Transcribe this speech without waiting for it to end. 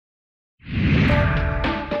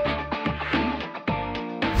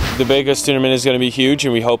The biggest tournament is going to be huge,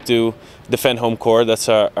 and we hope to defend home court. That's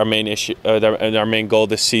our main issue, our main goal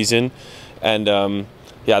this season. And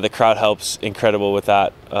yeah, the crowd helps incredible with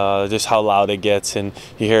that. Just how loud it gets, and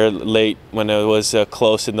you hear late when it was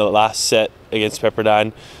close in the last set against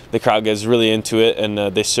Pepperdine, the crowd gets really into it,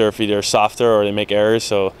 and they serve either softer or they make errors,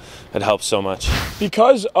 so it helps so much.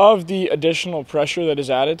 Because of the additional pressure that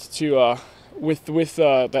is added to with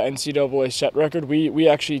the NCAA set record, we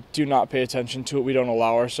actually do not pay attention to it. We don't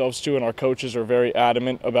allow ourselves to, and our coaches are very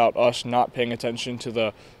adamant about us not paying attention to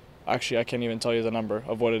the. Actually, I can't even tell you the number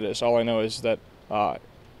of what it is. All I know is that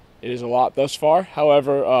it is a lot thus far.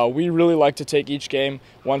 However, we really like to take each game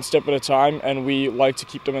one step at a time, and we like to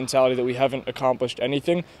keep the mentality that we haven't accomplished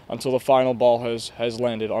anything until the final ball has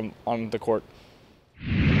landed on the court.